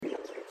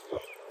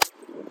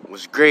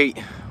was great,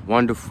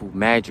 wonderful,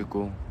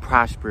 magical,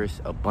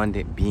 prosperous,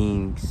 abundant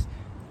beings,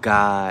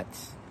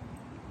 gods.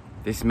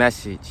 This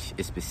message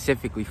is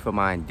specifically for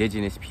my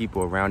indigenous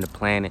people around the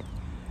planet,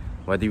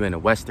 whether you're in the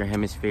Western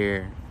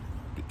Hemisphere,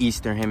 the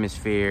Eastern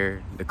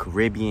Hemisphere, the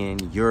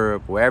Caribbean,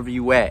 Europe, wherever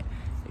you at.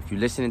 If you're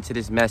listening to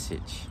this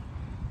message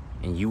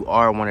and you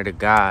are one of the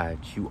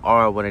gods, you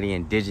are one of the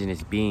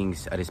indigenous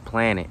beings of this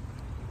planet,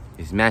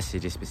 this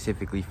message is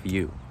specifically for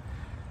you.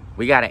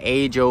 We got an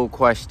age-old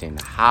question.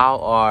 How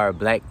are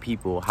black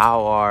people,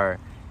 how are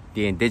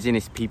the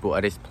indigenous people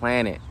of this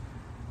planet,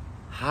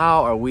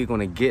 how are we going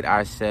to get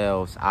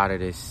ourselves out of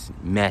this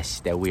mess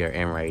that we are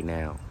in right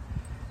now?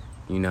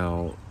 You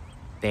know,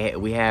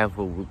 we have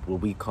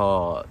what we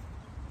call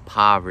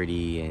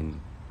poverty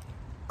and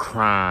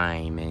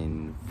crime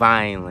and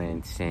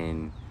violence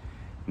and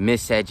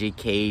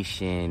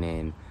miseducation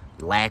and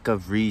lack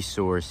of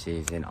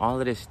resources and all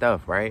of this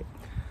stuff, right?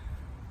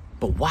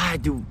 But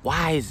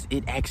why is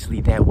it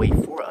actually that way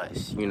for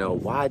us? You know,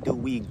 why do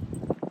we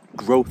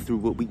grow through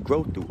what we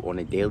grow through on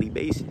a daily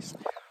basis?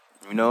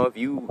 You know, if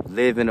you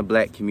live in a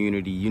black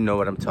community, you know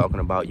what I'm talking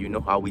about. You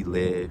know how we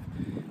live.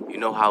 You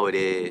know how it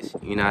is.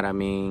 You know what I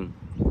mean?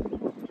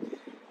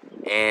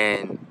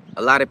 And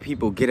a lot of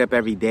people get up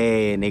every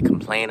day and they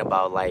complain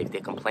about life. They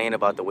complain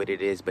about the way that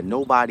it is, but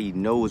nobody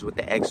knows what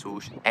the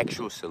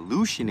actual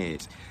solution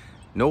is.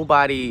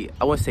 Nobody,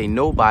 I wouldn't say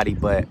nobody,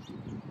 but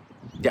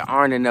there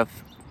aren't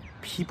enough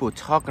people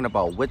talking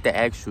about what the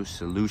actual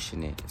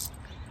solution is.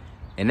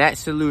 And that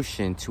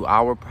solution to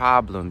our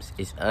problems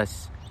is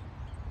us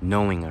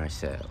knowing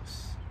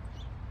ourselves.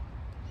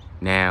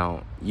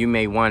 Now, you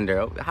may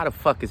wonder, how the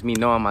fuck is me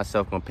knowing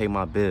myself gonna pay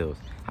my bills?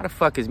 How the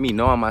fuck is me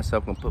knowing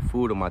myself gonna put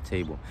food on my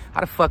table?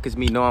 How the fuck is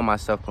me knowing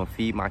myself gonna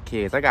feed my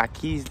kids? I got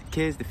kids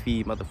to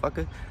feed,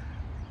 motherfucker.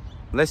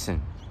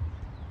 Listen.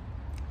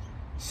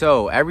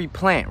 So, every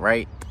plant,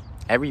 right?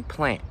 Every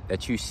plant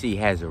that you see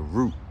has a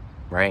root,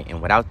 right?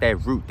 And without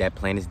that root, that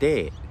plant is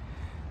dead.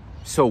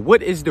 So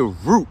what is the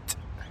root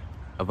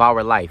of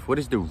our life? What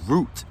is the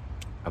root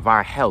of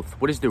our health?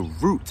 What is the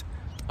root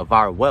of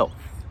our wealth?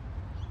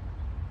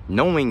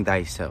 Knowing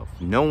thyself,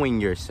 knowing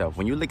yourself.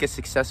 When you look at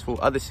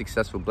other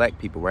successful black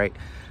people, right?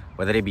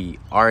 Whether they be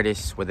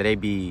artists, whether they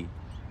be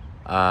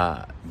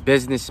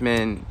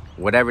businessmen,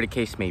 whatever the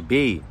case may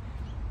be,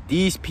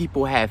 these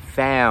people have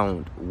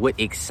found what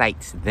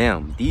excites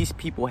them. These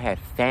people have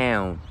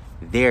found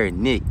their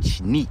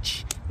niche,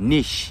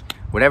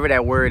 whatever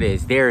that word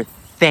is, their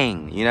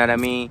thing, you know what I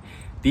mean?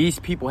 These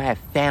people have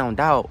found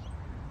out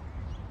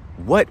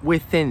what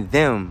within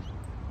them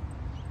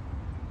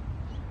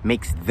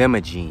makes them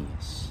a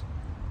genius.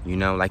 You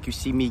know, like you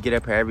see me get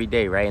up here every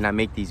day, right? And I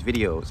make these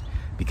videos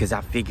because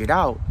I figured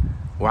out,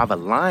 or I've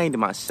aligned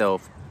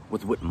myself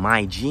with what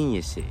my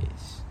genius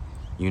is,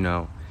 you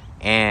know?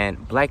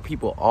 And black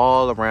people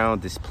all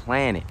around this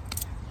planet,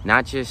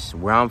 not just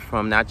where I'm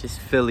from, not just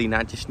Philly,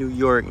 not just New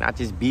York, not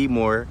just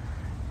Bmore,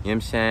 you know what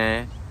I'm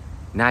saying?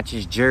 Not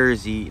just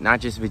Jersey,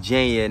 not just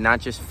Virginia, not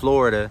just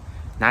Florida,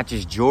 not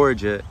just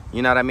Georgia.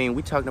 You know what I mean?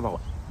 We talking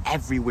about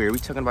everywhere. We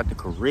talking about the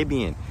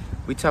Caribbean.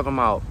 We talking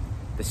about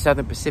the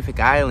Southern Pacific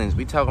Islands.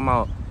 We talking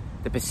about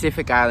the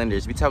Pacific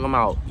Islanders. We talking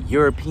about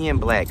European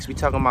blacks. We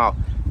talking about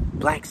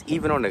blacks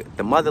even on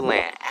the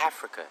motherland,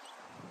 Africa.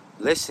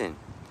 Listen.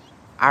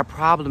 Our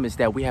problem is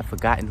that we have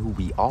forgotten who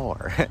we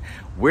are.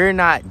 We're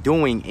not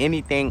doing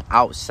anything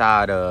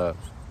outside of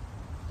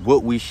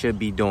what we should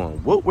be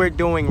doing. What we're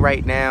doing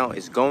right now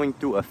is going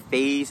through a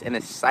phase and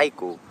a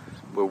cycle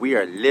where we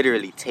are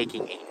literally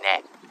taking a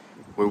nap,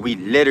 where we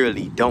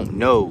literally don't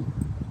know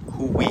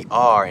who we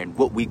are and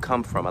what we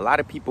come from. A lot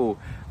of people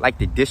like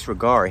to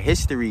disregard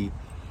history,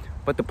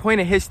 but the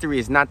point of history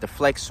is not to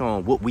flex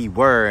on what we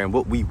were and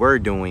what we were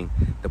doing.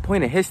 The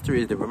point of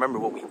history is to remember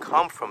what we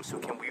come from so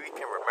we can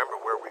remember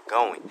where we're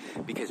going.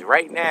 Because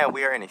right now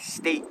we are in a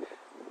state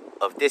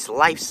of this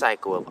life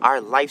cycle, of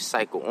our life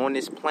cycle on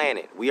this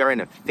planet. We are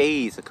in a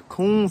phase, a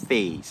cocoon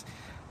phase.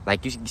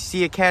 Like you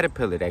see a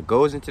caterpillar that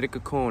goes into the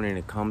cocoon and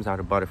it comes out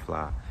a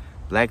butterfly.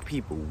 Black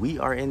people, we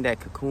are in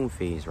that cocoon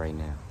phase right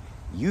now.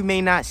 You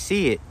may not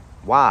see it.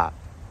 Why?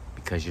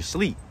 Because you're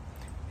asleep.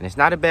 And it's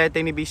not a bad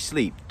thing to be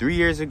asleep. 3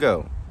 years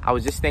ago, I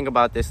was just thinking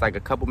about this like a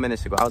couple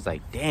minutes ago. I was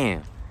like,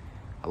 damn,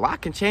 a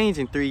lot can change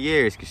in 3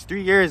 years. Because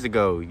 3 years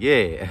ago,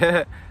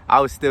 yeah, I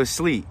was still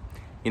asleep.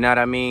 You know what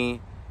I mean?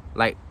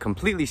 Like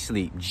completely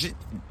asleep.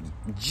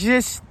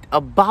 Just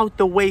about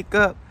to wake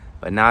up,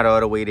 but not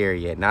all the way there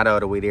yet. Not all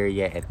the way there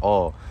yet at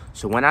all.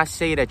 So when I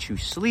say that you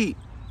sleep,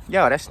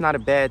 yo, that's not a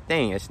bad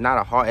thing. It's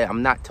not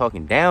I'm not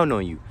talking down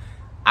on you.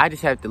 I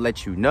just have to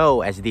let you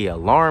know as the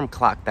alarm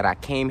clock that I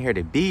came here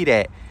to be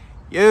that,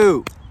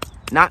 you,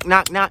 knock,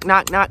 knock, knock,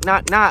 knock, knock,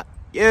 knock, knock.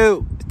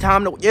 You,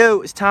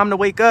 it's time to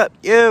wake up.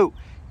 You.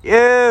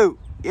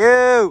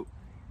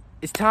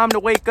 It's time to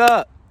wake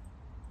up.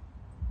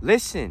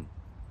 Listen,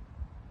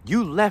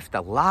 you left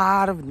a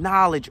lot of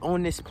knowledge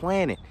on this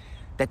planet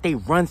that they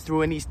run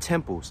through in these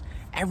temples.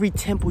 Every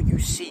temple you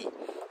see,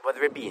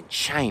 whether it be in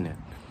China,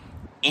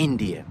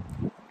 India,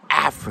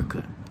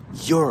 Africa,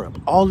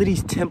 Europe, all of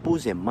these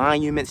temples and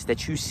monuments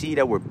that you see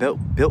that were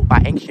built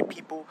by ancient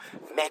people,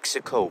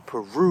 Mexico,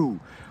 Peru,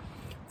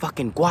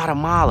 fucking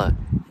Guatemala,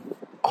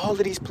 all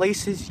of these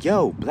places,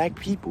 yo, black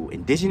people,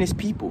 indigenous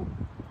people,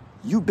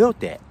 you built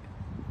that.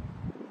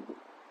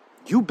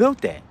 You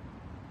built that.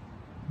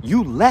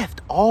 You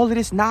left all of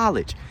this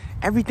knowledge.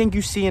 Everything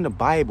you see in the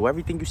Bible,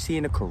 everything you see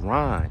in the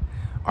Quran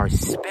are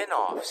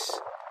spin-offs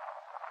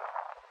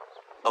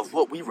of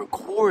what we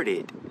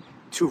recorded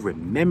to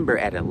remember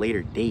at a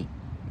later date.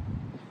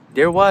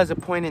 There was a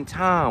point in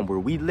time where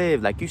we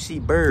lived, like you see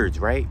birds,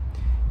 right?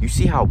 You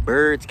see how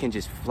birds can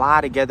just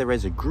fly together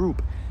as a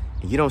group.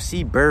 And you don't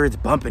see birds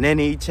bumping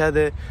into each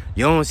other.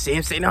 You don't see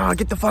them saying, "No,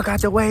 get the fuck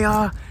out the way,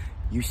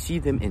 You see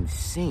them in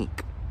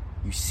sync.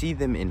 You see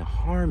them in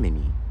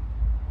harmony.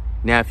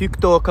 Now, if you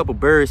throw a couple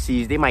bird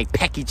seeds, they might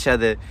peck each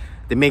other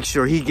to make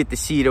sure he get the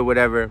seed or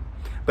whatever.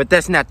 But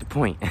that's not the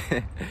point.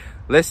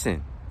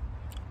 Listen.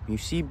 You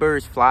see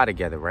birds fly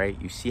together, right?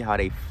 You see how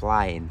they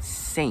fly in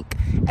sync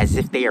as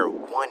if they are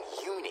one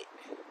unit,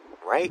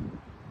 right?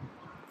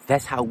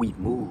 That's how we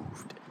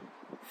moved.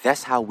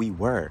 That's how we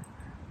were.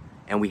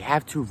 And we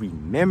have to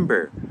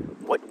remember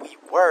what we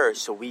were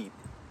so we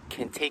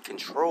can take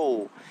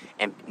control,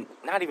 and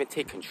not even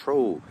take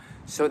control,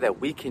 so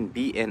that we can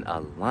be in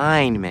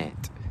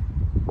alignment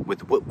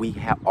with what we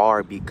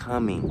are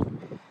becoming.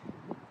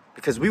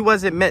 Because we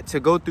wasn't meant to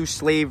go through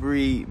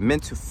slavery,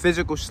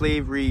 physical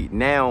slavery,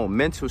 now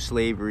mental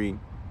slavery.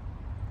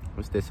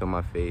 What's this on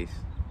my face?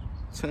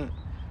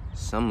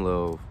 Some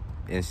little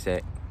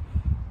insect.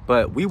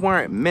 But we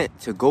weren't meant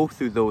to go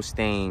through those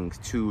things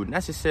to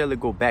necessarily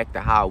go back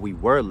to how we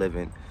were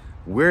living.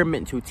 We're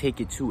meant to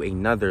take it to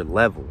another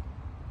level.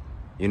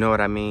 You know what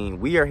I mean?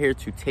 We are here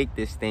to take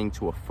this thing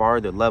to a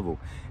farther level.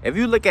 If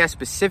you look at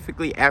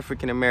specifically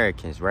African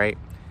Americans, right?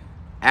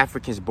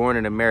 Africans born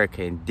in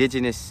America,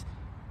 indigenous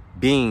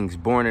beings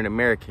born in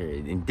America,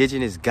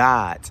 indigenous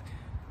gods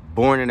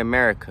born in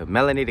America,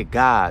 melanated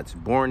gods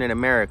born in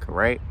America,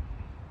 right?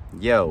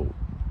 Yo,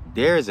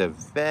 there's a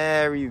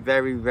very,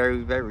 very,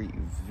 very, very,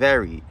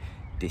 very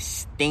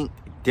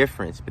distinct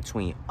difference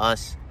between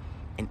us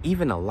and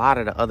even a lot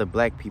of the other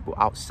black people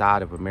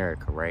outside of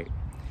America, right?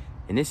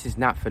 And this is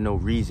not for no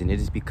reason. It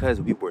is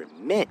because we were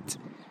meant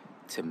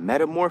to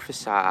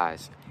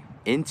metamorphosize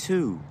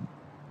into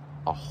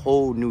a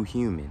whole new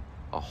human,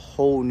 a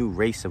whole new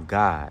race of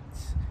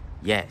gods.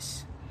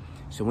 Yes.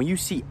 So when you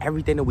see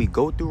everything that we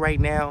go through right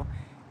now,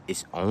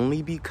 it's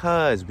only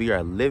because we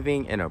are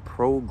living in a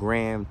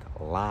programmed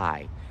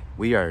lie.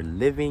 We are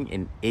living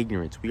in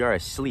ignorance. We are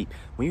asleep.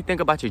 When you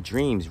think about your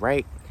dreams,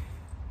 right?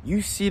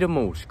 You see the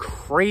most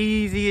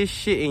craziest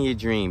shit in your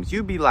dreams.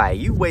 You be like,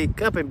 you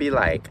wake up and be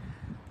like,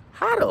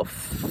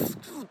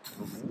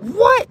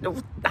 what?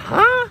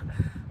 Huh?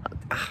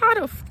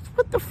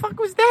 What the fuck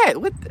was that?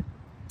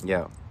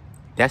 Yo,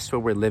 that's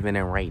what we're living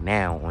in right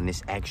now on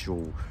this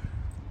actual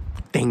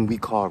thing we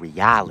call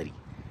reality.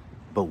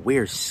 But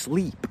we're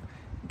asleep.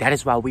 That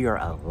is why we are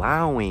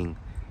allowing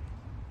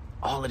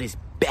all of this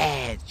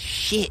bad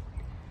shit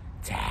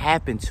to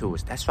happen to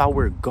us. That's why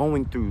we're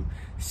going through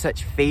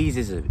such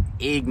phases of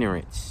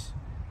ignorance,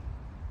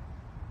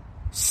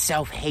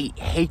 self-hate,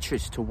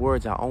 hatred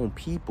towards our own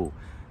people,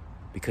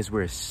 because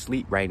we're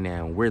asleep right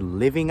now. We're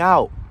living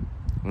out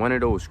one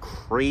of those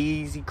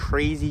crazy,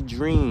 crazy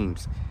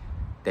dreams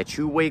that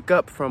you wake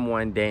up from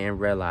one day and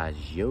realize,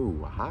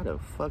 yo, how the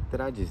fuck did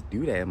I just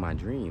do that in my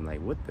dream?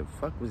 Like, what the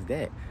fuck was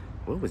that?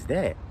 What was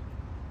that?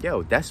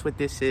 Yo, that's what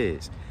this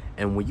is.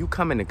 And when you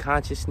come into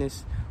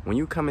consciousness, when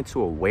you come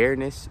into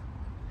awareness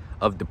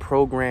of the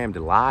programmed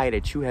lie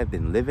that you have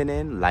been living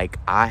in, like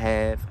I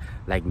have,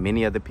 like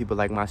many other people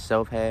like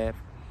myself have,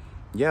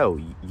 yo,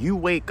 you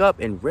wake up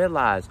and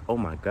realize, oh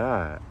my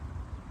God,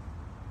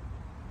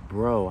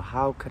 bro,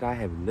 how could I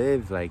have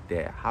lived like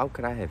that? How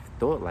could I have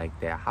thought like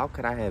that? How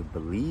could I have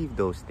believed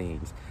those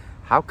things?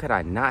 How could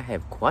I not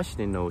have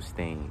questioned those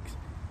things?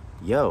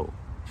 Yo,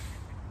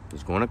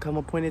 there's going to come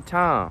a point in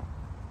time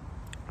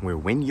where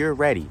when you're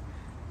ready,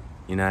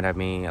 you know what I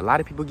mean? A lot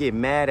of people get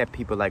mad at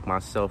people like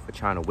myself for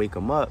trying to wake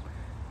them up,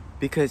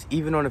 because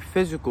even on a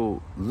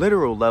physical,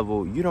 literal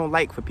level, you don't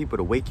like for people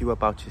to wake you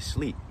up out your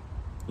sleep.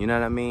 You know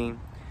what I mean?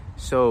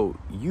 So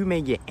you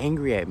may get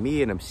angry at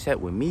me and upset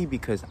with me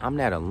because I'm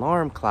that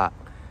alarm clock,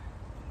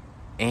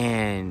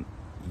 and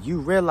you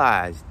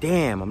realize,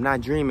 damn, I'm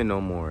not dreaming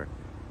no more.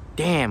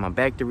 Damn, I'm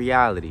back to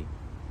reality.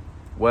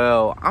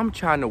 Well, I'm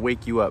trying to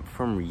wake you up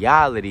from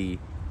reality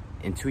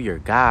into your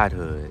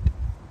godhood,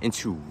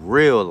 into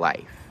real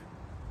life,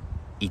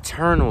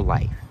 eternal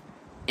life,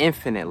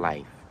 infinite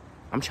life.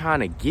 I'm trying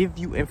to give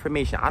you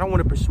information. I don't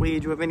want to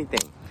persuade you of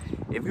anything.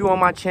 If you on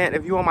my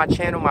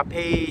channel, my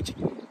page,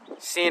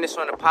 seeing this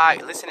on the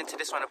pod, listening to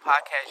this on the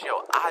podcast,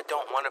 yo, I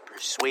don't want to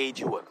persuade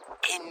you of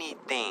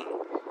anything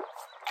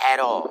at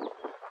all.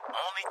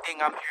 Only thing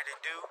I'm here to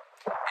do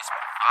is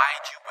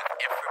provide you with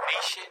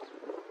information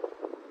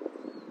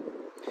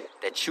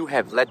that you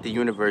have let the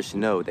universe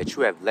know, that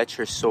you have let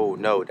your soul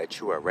know that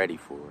you are ready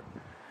for.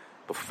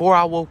 Before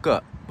I woke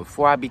up,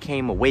 before I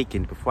became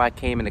awakened, before I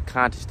came into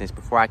consciousness,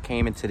 before I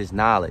came into this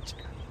knowledge,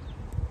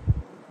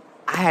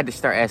 I had to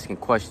start asking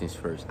questions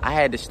first. I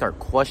had to start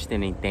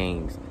questioning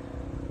things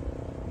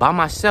by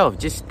myself,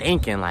 just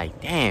thinking like,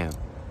 damn,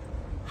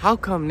 how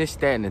come this,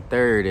 that, and the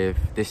third if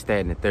this, that,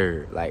 and the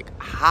third? Like,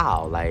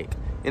 how? Like,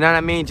 you know what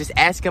I mean? Just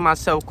asking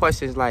myself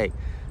questions like,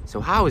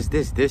 so how is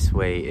this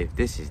way if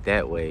this is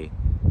that way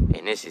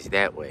and this is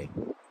that way?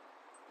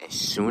 And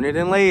sooner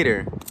than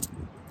later,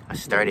 I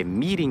started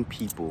meeting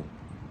people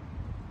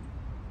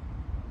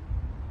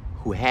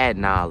who had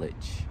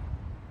knowledge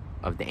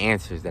of the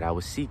answers that I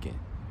was seeking.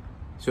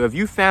 So if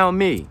you found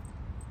me,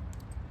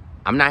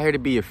 I'm not here to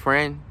be a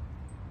friend.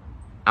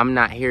 I'm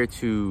not here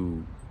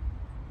to,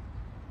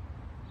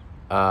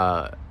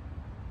 what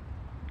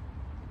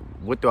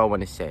do I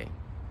want to say?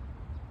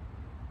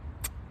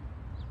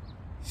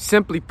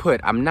 Simply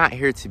put, I'm not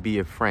here to be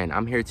a friend.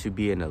 I'm here to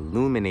be an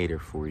illuminator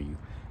for you.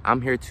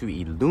 I'm here to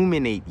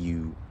illuminate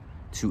you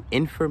to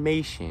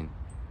information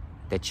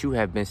that you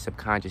have been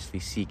subconsciously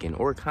seeking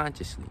or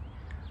consciously.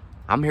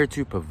 I'm here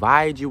to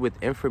provide you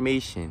with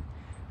information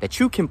that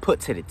you can put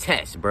to the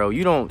test, bro.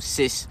 You don't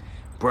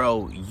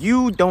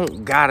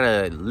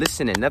gotta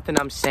listen to nothing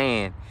I'm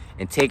saying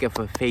and take it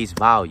for face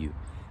value.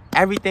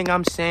 Everything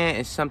I'm saying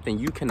is something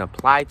you can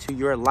apply to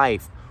your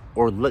life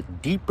or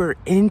look deeper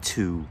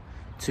into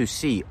to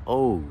see,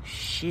 oh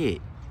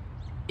shit,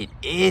 it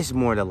is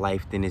more to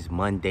life than this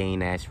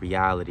mundane ass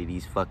reality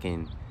these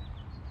fucking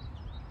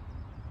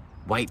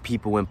white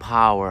people in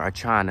power are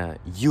trying to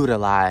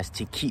utilize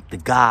to keep the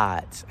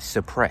gods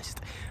suppressed.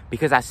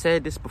 Because I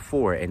said this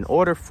before, in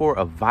order for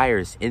a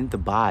virus in the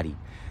body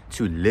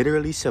to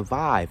literally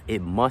survive,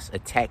 it must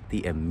attack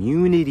the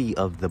immunity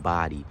of the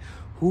body.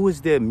 Who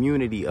is the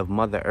immunity of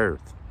Mother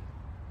Earth?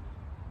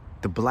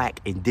 The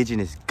black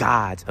indigenous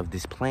gods of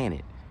this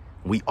planet.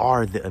 We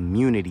are the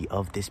immunity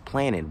of this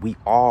planet. We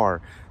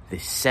are the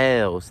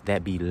cells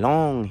that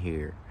belong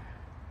here.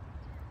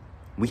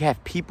 We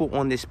have people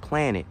on this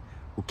planet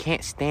who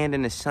can't stand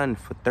in the sun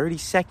for 30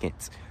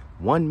 seconds,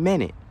 1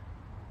 minute,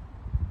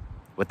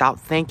 without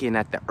thinking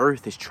that the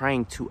earth is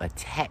trying to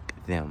attack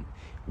them.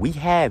 We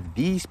have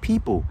these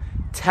people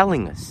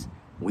telling us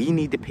we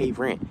need to pay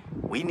rent,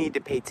 we need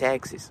to pay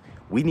taxes,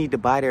 we need to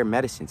buy their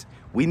medicines,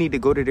 we need to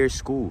go to their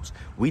schools,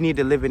 we need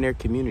to live in their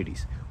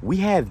communities. We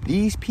have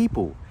these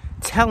people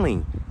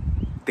telling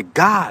the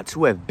gods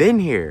who have been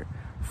here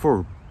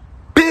for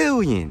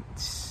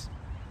billions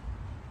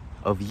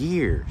of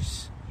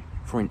years,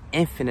 for an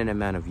infinite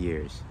amount of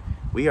years.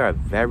 We are a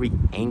very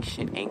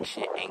ancient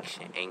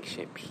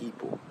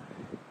people.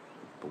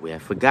 But we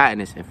have forgotten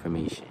this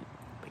information.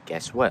 But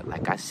guess what?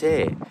 Like I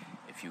said,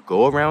 if you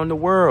go around the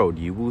world,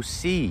 you will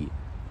see,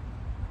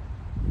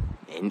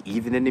 and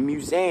even in the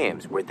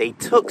museums where they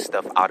took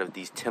stuff out of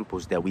these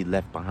temples that we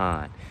left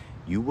behind,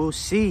 you will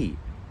see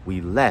we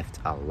left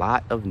a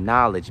lot of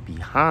knowledge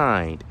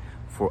behind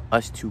for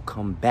us to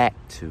come back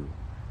to.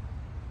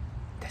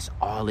 That's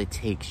all it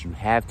takes. You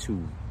have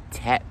to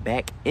tap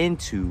back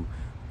into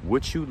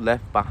what you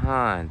left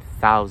behind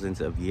thousands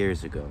of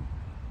years ago.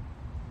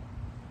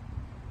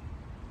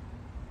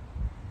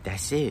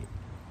 That's it.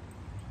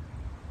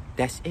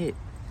 That's it.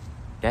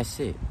 That's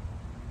it.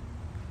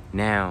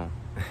 Now,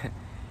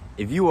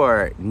 if you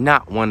are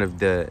not one of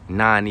the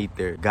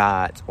non-ether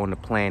gods on the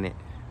planet,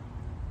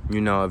 you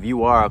know, if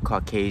you are a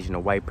Caucasian, a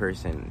white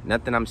person,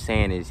 nothing I'm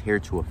saying is here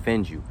to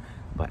offend you.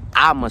 But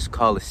I must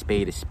call a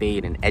spade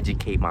and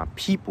educate my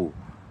people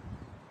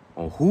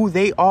on who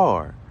they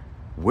are,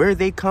 where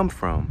they come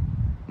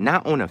from.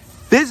 Not on a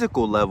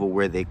physical level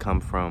where they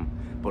come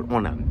from, but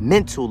on a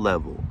mental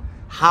level.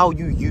 How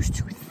you used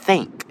to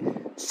think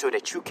so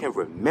that you can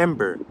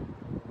remember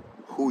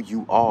who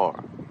you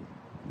are.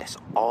 That's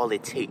all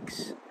it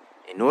takes.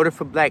 In order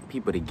for black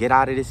people to get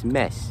out of this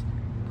mess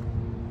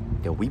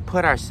that we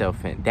put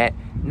ourselves in,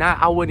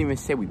 I wouldn't even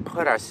say we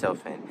put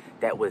ourselves in,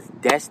 that was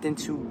destined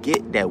to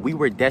get, that we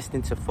were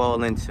destined to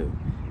fall into.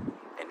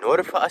 In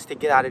order for us to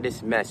get out of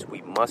this mess,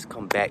 we must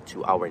come back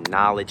to our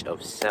knowledge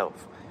of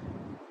self.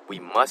 We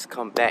must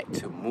come back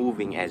to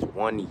moving as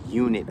one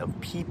unit of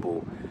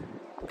people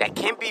that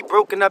can be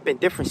broken up in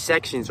different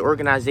sections,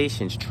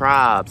 organizations,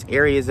 tribes,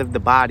 areas of the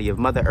body of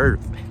Mother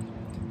Earth,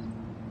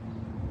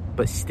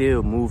 but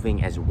still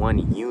moving as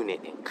one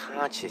unit in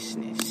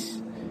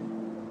consciousness.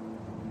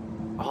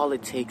 All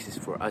it takes is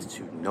for us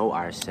to know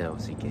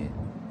ourselves again.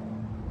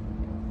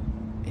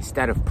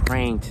 Instead of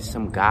praying to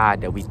some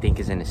God that we think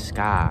is in the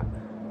sky,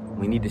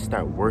 we need to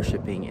start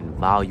worshiping and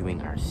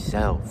valuing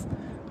ourselves.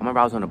 I remember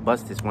I was on a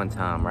bus this one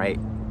time, right?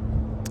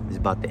 It's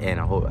about to end.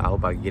 I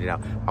hope I can get it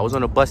out. I was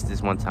on a bus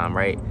this one time,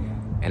 right?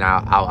 And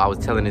I was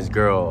telling this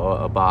girl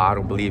about I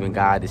don't believe in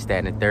God, this,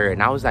 that, and the third.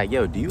 And I was like,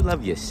 yo, do you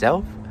love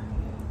yourself?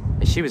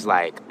 And she was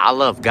like, I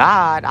love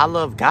God. I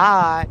love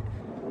God.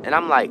 And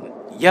I'm like,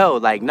 yo,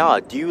 like,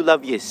 no, do you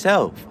love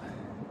yourself?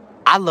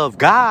 I love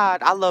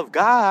God. I love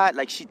God.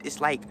 Like,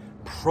 it's like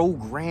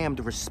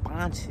programmed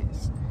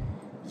responses.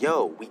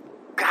 Yo, we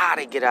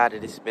gotta get out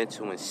of this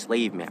mental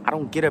enslavement. I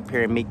don't get up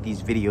here and make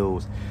these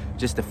videos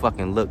just to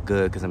fucking look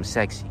good because I'm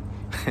sexy.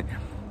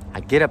 I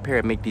get up here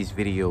and make these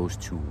videos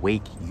to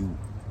wake you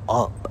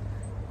up,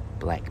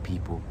 black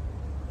people.